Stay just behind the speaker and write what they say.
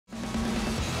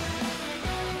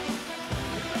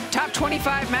Top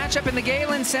 25 matchup in the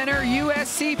Galen Center.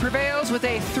 USC prevails with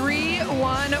a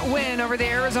 3-1 win over the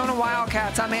Arizona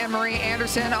Wildcats. I'm Anne-Marie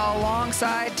Anderson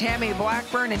alongside Tammy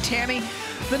Blackburn. And Tammy,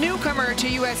 the newcomer to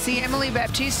USC, Emily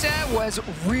Baptista, was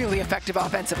really effective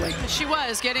offensively. She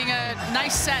was getting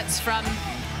nice sets from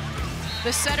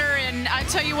the setter, and I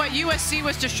tell you what, USC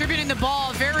was distributing the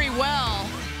ball very well.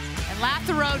 And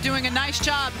Lathero doing a nice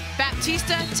job.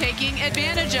 Baptista taking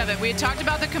advantage of it. We had talked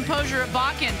about the composure of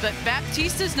Botkin, but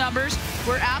Baptista's numbers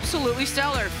were absolutely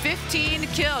stellar. 15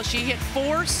 kills. She hit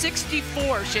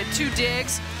 464. She had 2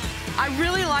 digs. I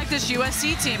really like this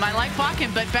USC team. I like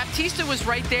Botkin, but Baptista was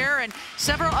right there, and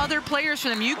several other players for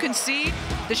them. You can see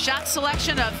the shot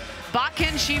selection of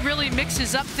Botkin. She really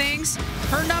mixes up things.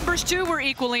 Her numbers, too, were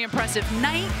equally impressive.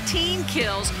 19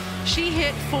 kills. She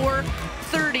hit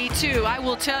 432. I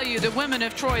will tell you, the women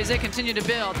of Troy, as they continue to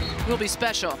build, will be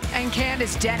special. And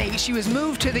Candace Denny, she was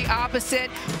moved to the opposite,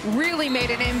 really made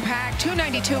an impact.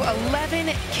 292,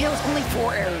 11 kills, only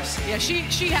 4 errors. Yeah,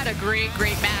 she had a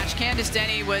great match. Candace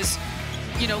Denny was,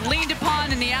 leaned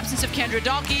upon in the absence of Kendra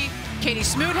Dalkey. Katie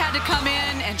Smoot had to come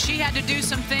in, and she had to do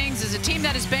some things as a team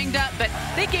that is banged up, but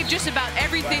they gave just about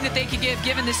everything that they could give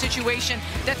given the situation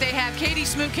that they have. Katie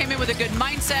Smoot came in with a good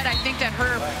mindset. I think that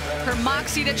her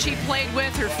moxie that she played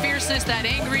with, her fierceness, that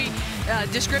angry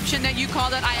description that you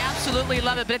called it, I absolutely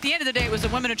love it. But at the end of the day, it was the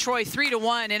women of Troy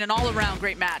 3-1 in an all-around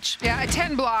great match. Yeah,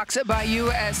 10 blocks by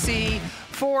USC.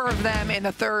 4 of them in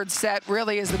the 3rd set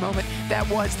really is the moment that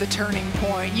was the turning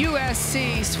point.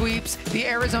 USC sweeps the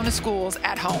Arizona schools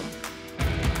at home.